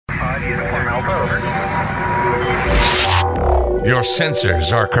Your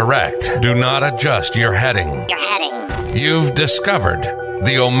sensors are correct. Do not adjust your heading. You've discovered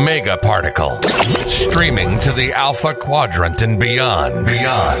the Omega Particle, streaming to the Alpha Quadrant and beyond.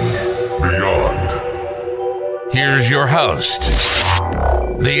 Here's your host,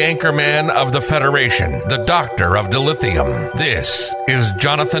 the anchorman of the Federation, the Doctor of Dilithium. This is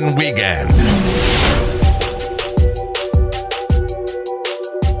Jonathan Wiegand.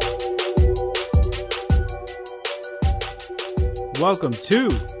 Welcome to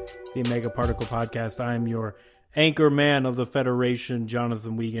the Omega Particle Podcast. I am your anchor man of the Federation,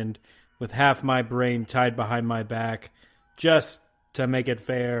 Jonathan Wiegand, with half my brain tied behind my back, just to make it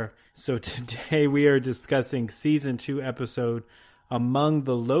fair. So today we are discussing Season 2 episode Among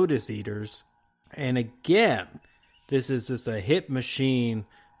the Lotus Eaters. And again, this is just a hit machine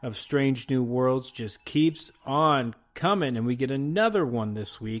of Strange New Worlds, just keeps on coming, and we get another one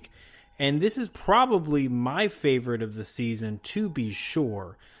this week. And this is probably my favorite of the season, to be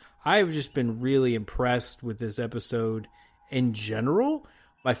sure. I've just been really impressed with this episode in general.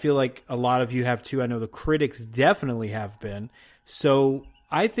 I feel like a lot of you have too. I know the critics definitely have been. So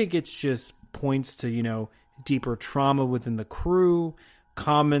I think it's just points to, deeper trauma within the crew,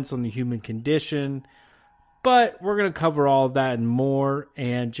 comments on the human condition. But we're going to cover all of that and more.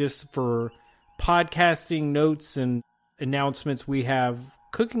 And just for podcasting notes and announcements, we have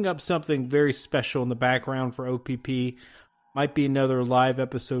cooking up something very special in the background for OPP. Might be another live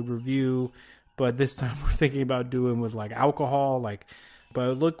episode review, but this time we're thinking about doing with alcohol,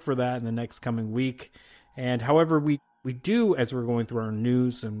 but look for that in the next coming week. And however we do, as we're going through our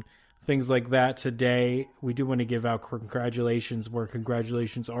news and things like that today, we do want to give out congratulations where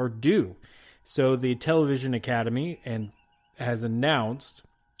congratulations are due. So the Television Academy has announced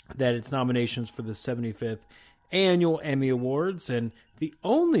that its nominations for the 75th Annual Emmy Awards, and the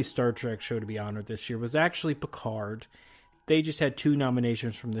only Star Trek show to be honored this year was actually Picard. They just had 2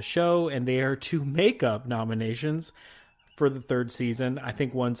 nominations from the show, and they are 2 makeup nominations for the 3rd season. I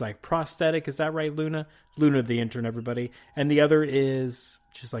think one's prosthetic. Is that right, Luna? Luna the intern, everybody. And the other is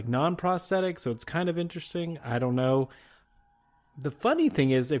just non-prosthetic, so it's kind of interesting. I don't know. The funny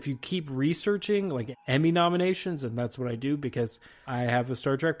thing is, if you keep researching Emmy nominations, and that's what I do because I have a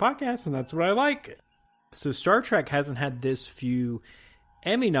Star Trek podcast, and that's what I like. So Star Trek hasn't had this few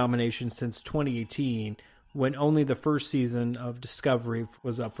Emmy nominations since 2018, when only the first season of Discovery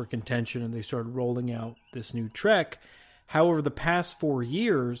was up for contention and they started rolling out this new Trek. However, the past 4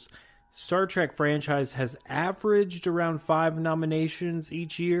 years, Star Trek franchise has averaged around 5 nominations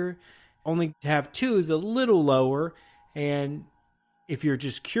each year. Only to have 2 is a little lower. And if you're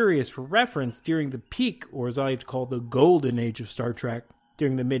just curious for reference, during the peak, or as I like to call the golden age of Star Trek,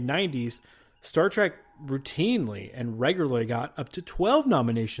 during the mid-90s, Star Trek routinely and regularly got up to 12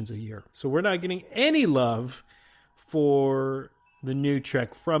 nominations a year. So we're not getting any love for the new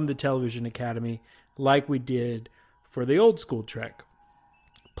Trek from the Television Academy like we did for the old school Trek.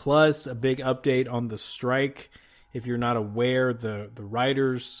 Plus, a big update on the strike. If you're not aware, the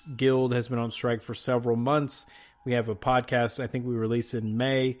Writers Guild has been on strike for several months. We have a podcast I think we released in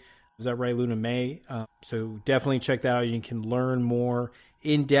May. Is that right, Luna? May? So definitely check that out. You can learn more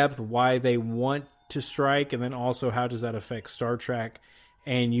in depth why they want to strike, and then also how does that affect Star Trek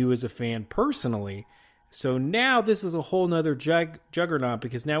and you as a fan personally. So now this is a whole nother juggernaut,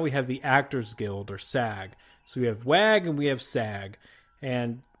 because now we have the Actors Guild, or SAG. So we have WAG and we have SAG.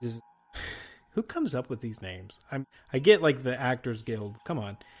 And who comes up with these names? I get the Actors Guild. Come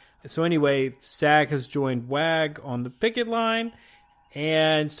on. So anyway, SAG has joined WAG on the picket line,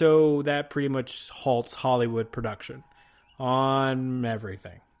 and so that pretty much halts Hollywood production on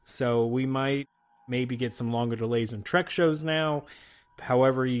everything. So we might maybe get some longer delays in Trek shows now.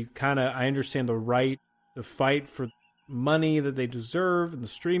 However, I understand the fight for money that they deserve in the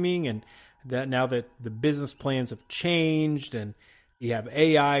streaming, and that now that the business plans have changed and you have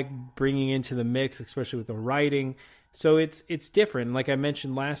AI bringing into the mix, especially with the writing. So it's different. Like I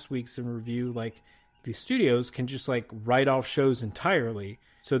mentioned last week's in review, the studios can just write off shows entirely.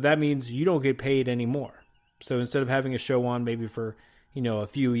 So that means you don't get paid anymore. So instead of having a show on maybe for a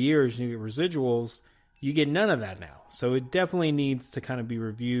few years and you get residuals, you get none of that now. So it definitely needs to kind of be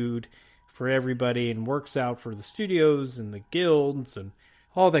reviewed for everybody and works out for the studios and the guilds and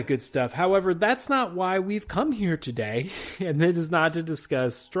all that good stuff. However, that's not why we've come here today. And it is not to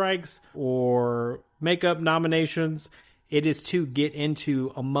discuss strikes or makeup nominations. It is to get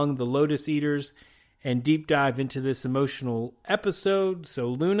into Among the Lotus Eaters and deep dive into this emotional episode. So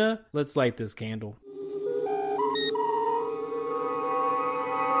Luna, let's light this candle.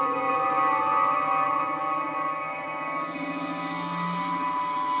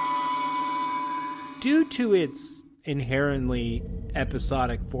 due to its inherently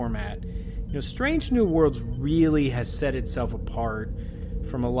episodic format, Strange New Worlds really has set itself apart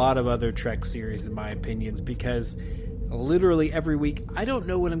from a lot of other Trek series, in my opinions, because literally every week, I don't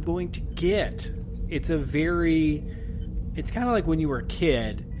know what I'm going to get. It's kind of like when you were a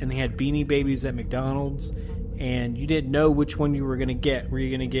kid and they had Beanie Babies at McDonald's and you didn't know which one you were going to get. Were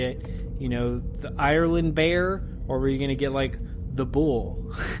you going to get, the Ireland bear, or were you going to get like the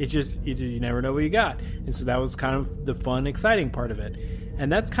bull? You never know what you got. And so that was kind of the fun, exciting part of it.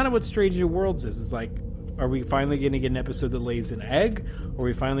 And that's kind of what Strange New Worlds is. It's like, are we finally going to get an episode that lays an egg? Or are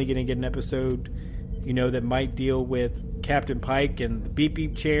we finally going to get an episode, that might deal with Captain Pike and the beep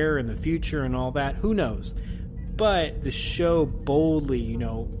beep chair and the future and all that? Who knows? But the show boldly,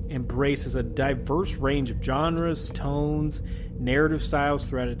 embraces a diverse range of genres, tones, narrative styles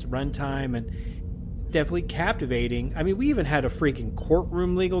throughout its runtime, and definitely captivating. I mean, we even had a freaking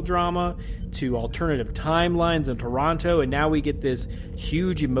courtroom legal drama to alternative timelines in Toronto, and now we get this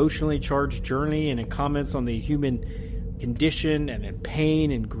huge emotionally charged journey, and it comments on the human condition and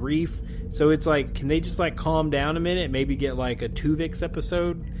pain and grief. So it's like, can they just like calm down a minute and maybe get like a Tuvix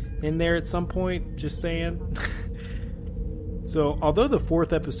episode in there at some point? Just saying. So although the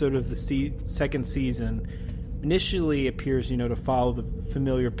fourth episode of the second season initially appears, to follow the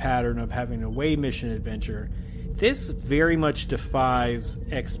familiar pattern of having a away mission adventure, this very much defies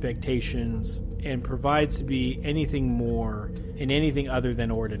expectations and provides to be anything more and anything other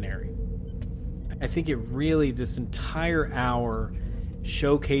than ordinary. I think this entire hour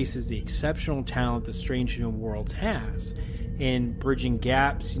showcases the exceptional talent that Strange New Worlds has in bridging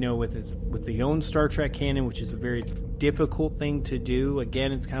gaps, with the own Star Trek canon, which is a very difficult thing to do.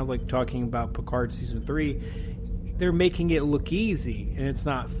 Again, it's kind of like talking about Picard Season 3. They're making it look easy, and it's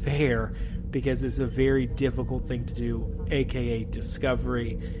not fair because it's a very difficult thing to do, aka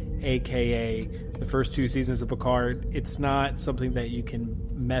Discovery, aka the first 2 seasons of Picard. It's not something that you can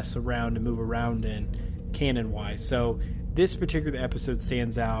mess around and move around in canon-wise. So this particular episode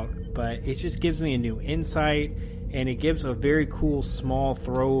stands out, but it just gives me a new insight, and it gives a very cool small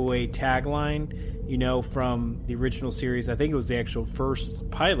throwaway tagline, from the original series. I think it was the actual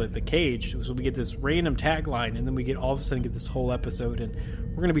first pilot, The Cage. So we get this random tagline, and then we all of a sudden get this whole episode, and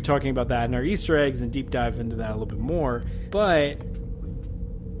we're going to be talking about that in our Easter eggs and deep dive into that a little bit more. But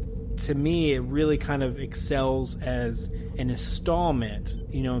to me, it really kind of excels as an installment,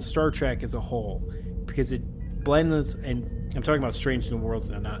 in Star Trek as a whole, because it blends, and I'm talking about Strange New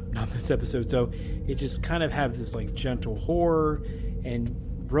Worlds now, not this episode. So it just kind of have this like gentle horror and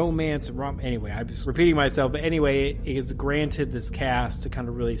romance and anyway, I'm just repeating myself, but anyway, it is granted this cast to kind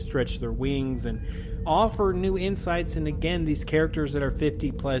of really stretch their wings and offer new insights. And again, these characters that are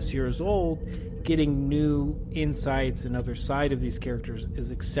 50 plus years old, getting new insights and other side of these characters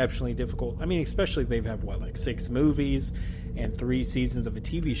is exceptionally difficult. I mean, especially they've had 6 movies and 3 seasons of a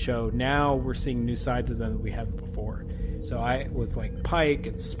TV show. Now we're seeing new sides of them that we haven't before. So I was like Pike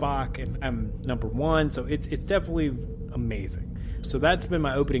and Spock, and I'm number 1. So it's definitely amazing. So that's been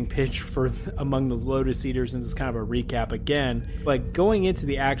my opening pitch for Among the Lotus Eaters, and this is kind of a recap again. Like going into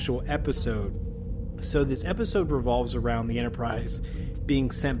the actual episode, so this episode revolves around the Enterprise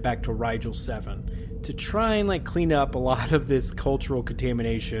being sent back to Rigel 7 to try and clean up a lot of this cultural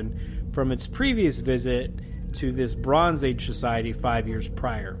contamination from its previous visit to this Bronze Age society 5 years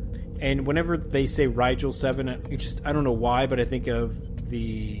prior. And whenever they say Rigel 7, I don't know why, but I think of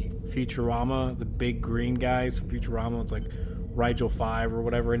the Futurama, the big green guys from Futurama. It's like Rigel 5 or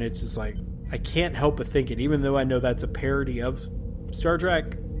whatever, and it's just like, I can't help but think it, even though I know that's a parody of Star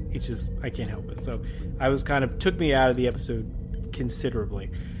Trek, it's just, I can't help it. So I was took me out of the episode considerably.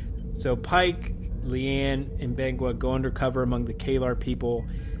 So Pike, Leanne, and Bengua go undercover among the Kalar people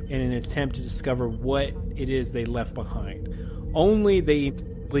in an attempt to discover what it is they left behind. Only they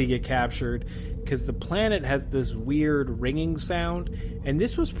get captured because the planet has this weird ringing sound, and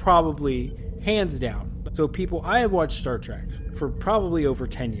this was probably hands down. So people, I have watched Star Trek for probably over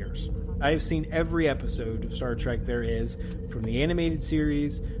 10 years. I have seen every episode of Star Trek there is, from the animated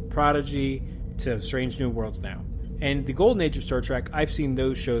series, Prodigy, to Strange New Worlds now. And the Golden Age of Star Trek, I've seen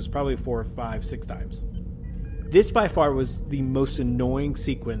those shows probably 4, 5, 6 times. This by far was the most annoying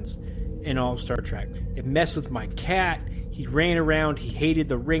sequence in all of Star Trek. It messed with my cat. He ran around. He hated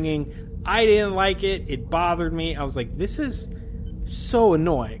the ringing. I didn't like it. It bothered me. I was like, this is so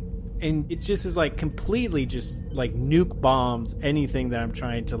annoying. And it just is completely just nuke bombs anything that I'm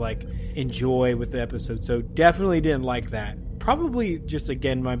trying to enjoy with the episode. So definitely didn't like that. Probably just,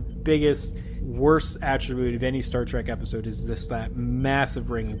 again, my biggest, worst attribute of any Star Trek episode is that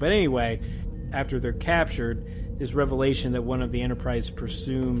massive ringing. But anyway, after they're captured, this revelation that one of the Enterprise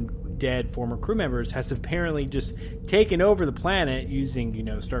presumed dead former crew members, has apparently just taken over the planet using,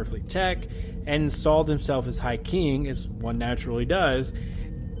 Starfleet tech and installed himself as High King, as one naturally does,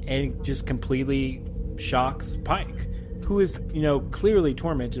 and just completely shocks Pike, who is, clearly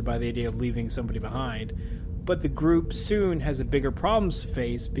tormented by the idea of leaving somebody behind. But the group soon has a bigger problems to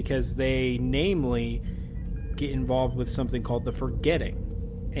face because they, namely, get involved with something called the Forgetting.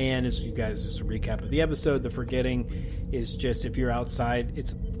 And as you guys, just a recap of the episode, the Forgetting is just if you're outside,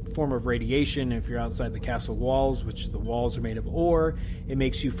 it's a form of radiation. If you're outside the castle walls, which the walls are made of ore, it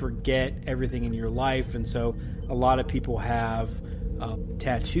makes you forget everything in your life. And so a lot of people have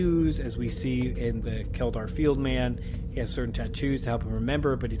tattoos, as we see in the Keldar Fieldman. He has certain tattoos to help him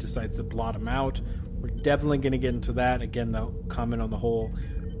remember, but he decides to blot them out. We're definitely going to get into that. Again, they'll comment on the whole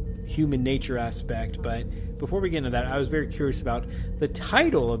human nature aspect. But before we get into that, I was very curious about the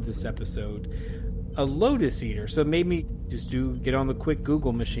title of this episode, A Lotus Eater. So it made me just get on the quick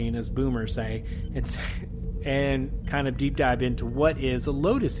Google machine, as boomers say, and kind of deep dive into what is a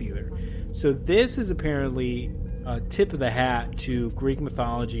Lotus Eater. So this is apparently a tip of the hat to Greek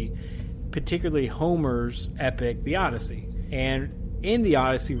mythology, particularly Homer's epic, The Odyssey. And in the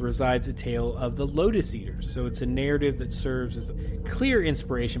Odyssey resides a tale of the Lotus Eaters. So it's a narrative that serves as a clear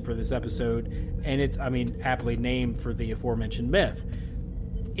inspiration for this episode, and it's, aptly named for the aforementioned myth.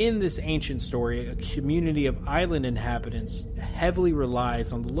 In this ancient story, a community of island inhabitants heavily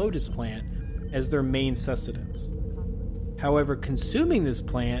relies on the lotus plant as their main sustenance. However, consuming this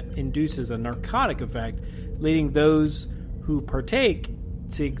plant induces a narcotic effect, leading those who partake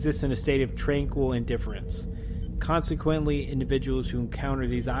to exist in a state of tranquil indifference. Consequently, individuals who encounter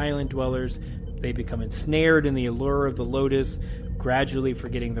these island dwellers, they become ensnared in the allure of the lotus, gradually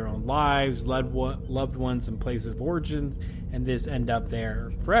forgetting their own lives, loved ones, and places of origin, and this end up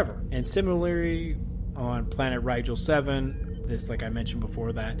there forever. And similarly, on planet Rigel 7, this, like I mentioned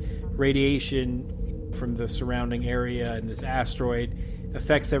before, that radiation from the surrounding area and this asteroid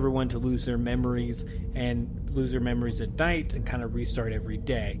affects everyone to lose their memories at night and kind of restart every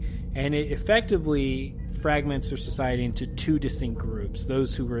day. And it effectively fragments their society into two distinct groups: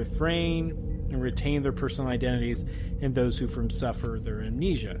 those who refrain and retain their personal identities, and those who suffer their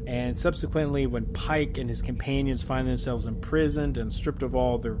amnesia. And subsequently, when Pike and his companions find themselves imprisoned and stripped of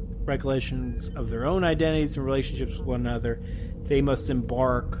all their recollections of their own identities and relationships with one another, they must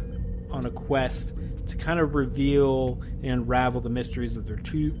embark on a quest to kind of reveal and unravel the mysteries of their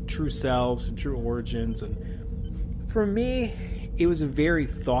true selves and true origins. And for me, it was a very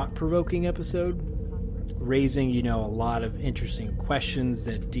thought-provoking episode, raising, a lot of interesting questions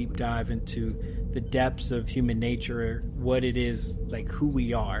that deep dive into the depths of human nature, what it is, like who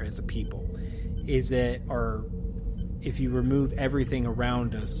we are as a people. Is it, or if you remove everything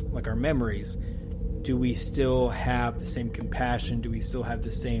around us, like our memories, do we still have the same compassion? Do we still have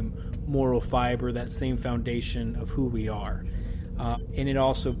the same moral fiber, that same foundation of who we are? And it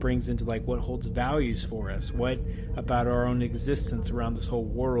also brings into what holds values for us, what about our own existence around this whole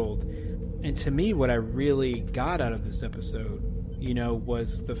world. And to me, what I really got out of this episode,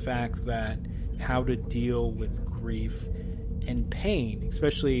 was the fact that how to deal with grief and pain,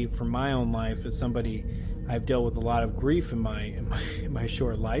 especially for my own life as somebody, I've dealt with a lot of grief in my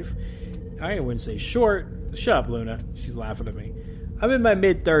short life. I wouldn't say short. Shut up, Luna. She's laughing at me. I'm in my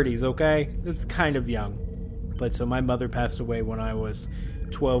mid-30s, okay? That's kind of young. But so my mother passed away when I was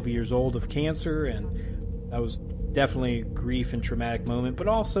 12 years old of cancer, and that was definitely a grief and traumatic moment, but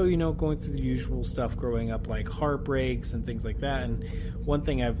also, going through the usual stuff growing up, like heartbreaks and things like that. And one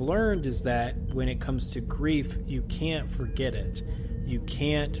thing I've learned is that when it comes to grief, you can't forget it. You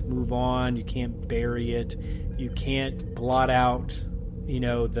can't move on. You can't bury it. You can't blot out,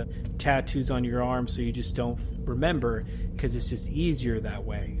 the tattoos on your arm so you just don't remember, because it's just easier that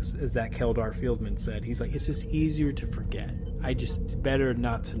way, as that Keldar Fieldman said. He's like, it's just easier to forget. It's better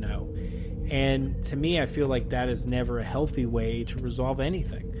not to know. And to me, I feel like that is never a healthy way to resolve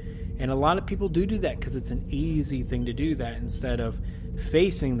anything. And a lot of people do that because it's an easy thing to do that, instead of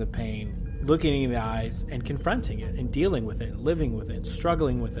facing the pain, looking in the eyes and confronting it and dealing with it, living with it,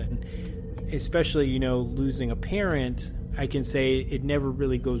 struggling with it. And especially, losing a parent, I can say it never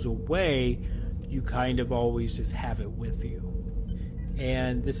really goes away. You kind of always just have it with you.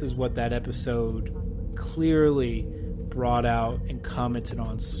 And this is what that episode clearly brought out and commented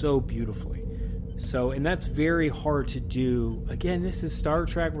on so beautifully. So, and that's very hard to do. Again, this is Star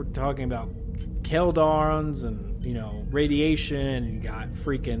Trek. We're talking about Keldarns and, radiation, and you got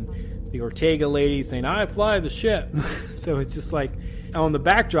freaking the Ortega lady saying, I fly the ship. So it's just like on the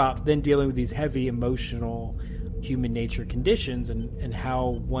backdrop, then dealing with these heavy emotional human nature conditions and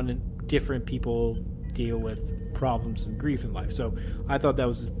how different people deal with problems and grief in life. So I thought that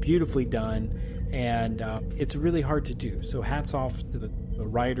was beautifully done, and it's really hard to do. So hats off to the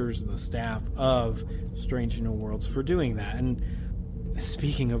writers and the staff of Strange New Worlds for doing that. And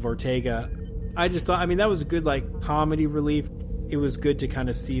speaking of Ortega, I just thought, that was a good comedy relief. It was good to kind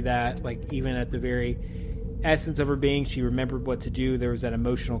of see that, even at the very essence of her being, she remembered what to do. There was that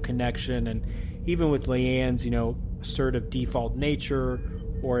emotional connection, and even with Leanne's, assertive default nature,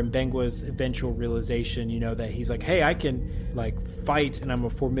 or Mbengua's eventual realization, that he's like, hey, I can fight, and I'm a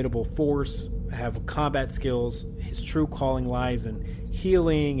formidable force. I have combat skills. His true calling lies in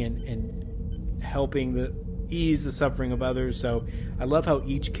healing and helping ease the suffering of others. So I love how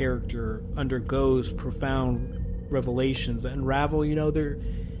each character undergoes profound revelations that unravel, their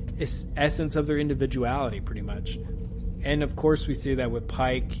essence of their individuality, pretty much. And of course, we see that with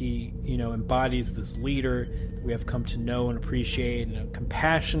Pike. He, embodies this leader that we have come to know and appreciate, and a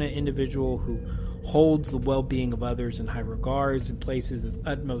compassionate individual who holds the well-being of others in high regards and places his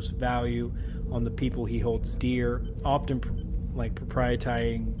utmost value on the people he holds dear, often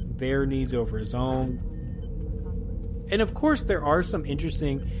prioritizing their needs over his own. And of course, there are some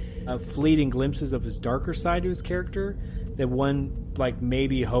interesting fleeting glimpses of his darker side to his character that one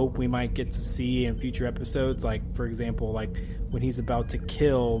maybe hope we might get to see in future episodes. For example, when he's about to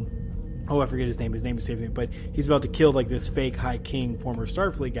kill, I forget his name is escaping me, but he's about to kill this fake High King, former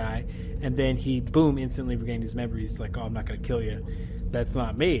Starfleet guy, and then he instantly regained his memories. He's like, oh, I'm not going to kill you, that's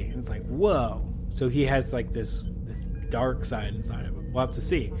not me. And it's like, whoa. So he has this dark side inside of him. We'll have to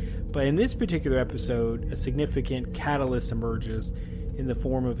see. But in this particular episode, a significant catalyst emerges in the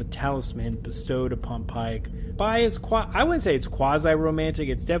form of a talisman bestowed upon Pike by his, I wouldn't say it's quasi-romantic,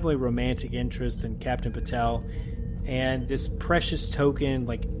 it's definitely romantic interest in Captain Patel. And this precious token,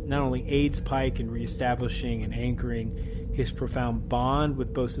 not only aids Pike in reestablishing and anchoring his profound bond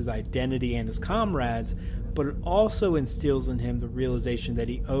with both his identity and his comrades, but it also instills in him the realization that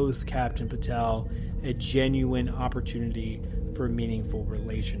he owes Captain Patel a genuine opportunity for a meaningful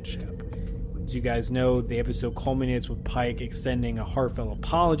relationship. As you guys know, the episode culminates with Pike extending a heartfelt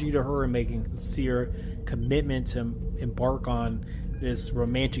apology to her and making a sincere commitment to embark on this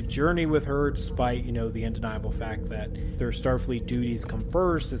romantic journey with her, despite, the undeniable fact that their Starfleet duties come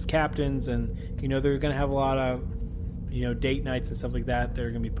first as captains, and, they're going to have a lot of, date nights and stuff like that that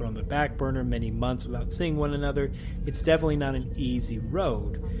are going to be put on the back burner many months without seeing one another. It's definitely not an easy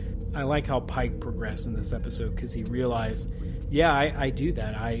road. I like how Pike progressed in this episode, because he realized, yeah, I do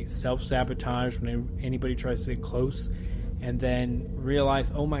that. I self-sabotage when anybody tries to get close, and then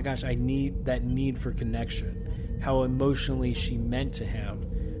realize, oh my gosh, I need that need for connection. How emotionally she meant to him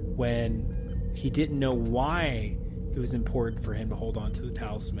when he didn't know why it was important for him to hold on to the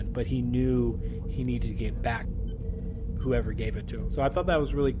talisman, but he knew he needed to get back whoever gave it to him. So I thought that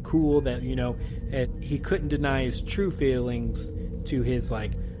was really cool that, he couldn't deny his true feelings to his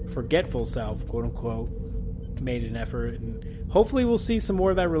forgetful self, quote unquote, made an effort, and hopefully we'll see some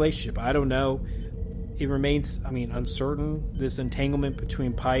more of that relationship. I don't know. It remains, uncertain, this entanglement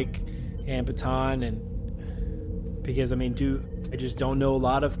between Pike and Baton, and because I just don't know a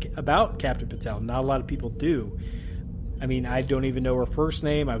lot about Captain Patel. Not a lot of people do. I don't even know her first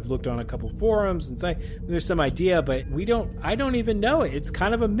name. I've looked on a couple forums and there's some idea, but I don't even know it. It's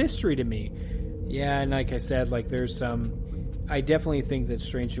kind of a mystery to me. Yeah, and like I said, there's some, I definitely think that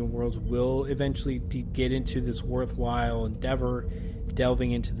Strange New Worlds will eventually get into this worthwhile endeavor,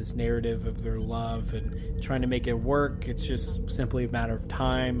 delving into this narrative of their love and trying to make it work. It's just simply a matter of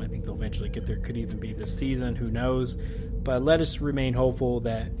time. I think they'll eventually get there. Could even be this season, who knows? But let us remain hopeful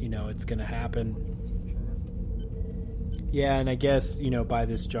that, it's going to happen. Yeah, and I guess, by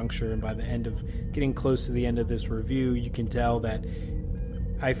this juncture and by the end of getting close to the end of this review, you can tell that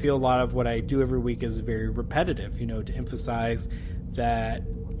I feel a lot of what I do every week is very repetitive, to emphasize that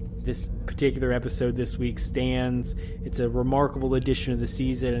this particular episode this week stands. It's a remarkable addition to the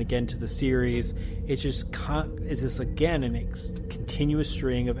season and again to the series. It's just again continuous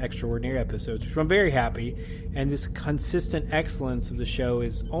string of extraordinary episodes, which I'm very happy. And this consistent excellence of the show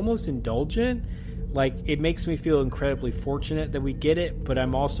is almost indulgent. It makes me feel incredibly fortunate that we get it, but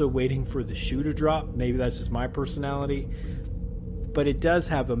I'm also waiting for the shoe to drop. Maybe that's just my personality. But it does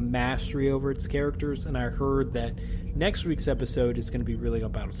have a mastery over its characters, and I heard that next week's episode is going to be really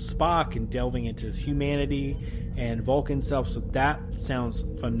about Spock and delving into his humanity and Vulcan self, so that sounds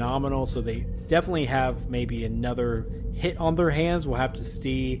phenomenal. So they definitely have maybe another hit on their hands. We'll have to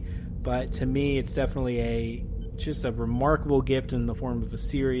see. But to me, it's definitely just a remarkable gift in the form of a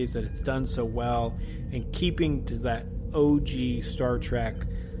series that it's done so well, and keeping to that OG Star Trek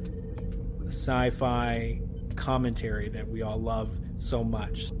sci-fi commentary that we all love so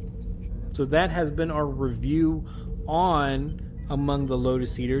much. So that has been our review on Among the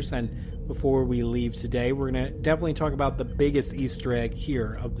Lotus Eaters. And before we leave today, we're going to definitely talk about the biggest Easter egg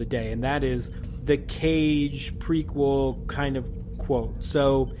here of the day, and that is the Cage prequel kind of quote.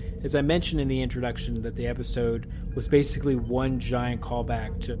 So, as I mentioned in the introduction, that the episode was basically one giant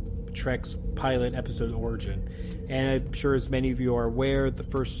callback to Trek's pilot episode Origin. And I'm sure as many of you are aware, the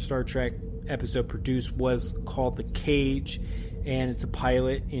first Star Trek episode produced was called The Cage, and it's a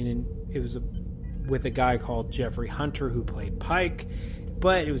pilot, and it was with a guy called Jeffrey Hunter who played Pike,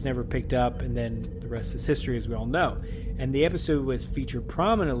 but it was never picked up, and then the rest is history, as we all know. And the episode was featured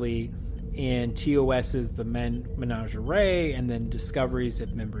prominently in TOS's The Menagerie, and then Discoveries,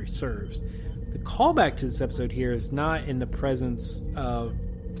 if memory serves. The callback to this episode here is not in the presence of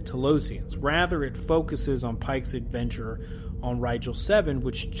Telosians. Rather, it focuses on Pike's adventure on Rigel 7,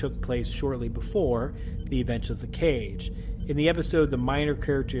 which took place shortly before the events of The Cage. In the episode, the minor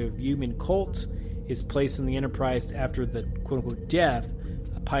character of Yumin Colt is placed in the Enterprise after the quote-unquote death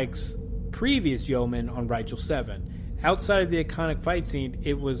of Pike's previous yeoman on Rigel 7. Outside of the iconic fight scene,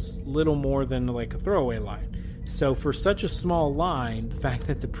 it was little more than like a throwaway line. So for such a small line, the fact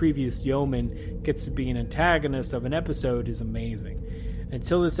that the previous yeoman gets to be an antagonist of an episode is amazing.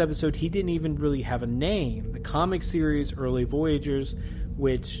 Until this episode, he didn't even really have a name. The comic series Early Voyagers,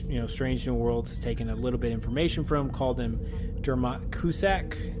 which, Strange New Worlds has taken a little bit of information from, called him Dermot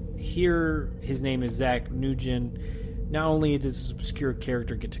Cusack. Here, his name is Zach Nugent. Not only does this obscure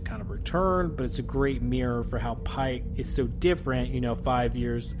character get to kind of return, but it's a great mirror for how Pike is so different, 5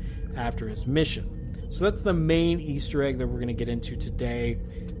 years after his mission. So that's the main Easter egg that we're going to get into today.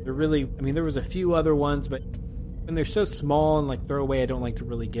 There was a few other ones, but when they're so small and like throwaway, I don't like to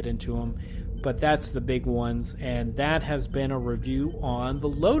really get into them. But that's the big ones, and that has been a review on the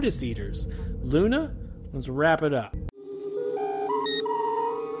Lotus Eaters. Luna, let's wrap it up.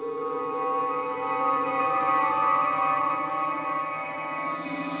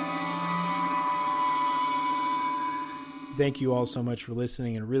 Thank you all so much for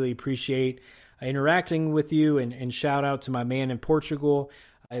listening, and really appreciate interacting with you, and shout out to my man in Portugal.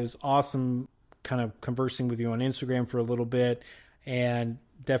 It was awesome kind of conversing with you on Instagram for a little bit, and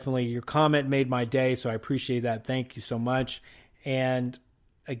definitely your comment made my day, so I appreciate that. Thank you so much. And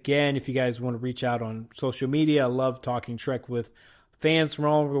again, if you guys want to reach out on social media, I love talking Trek with fans from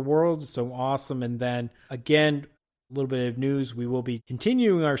all over the world. It's so awesome. And then again, a little bit of news. We will be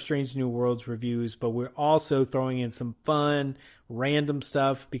continuing our Strange New Worlds reviews, but we're also throwing in some fun, random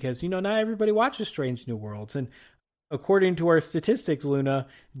stuff because, not everybody watches Strange New Worlds. And according to our statistics, Luna,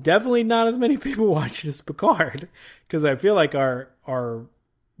 definitely not as many people watch as Picard, because I feel like our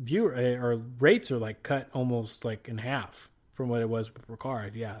rates are like cut almost like in half from what it was with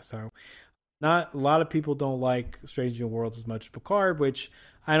Picard. Yeah, so not a lot of people don't like Strange New Worlds as much as Picard, which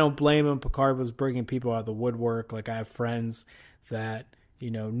I don't blame him. Picard was bringing people out of the woodwork. Like I have friends that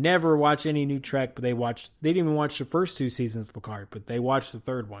never watch any new Trek, but they didn't even watch the first 2 seasons of Picard, but they watched the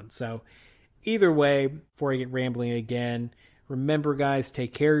third one. So either way, before I get rambling again, remember guys,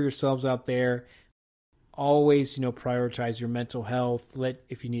 take care of yourselves out there. Always, prioritize your mental health.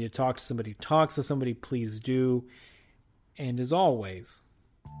 If you need to talk to somebody, please do. And as always,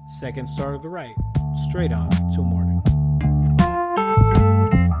 second star to the right, straight on till morning.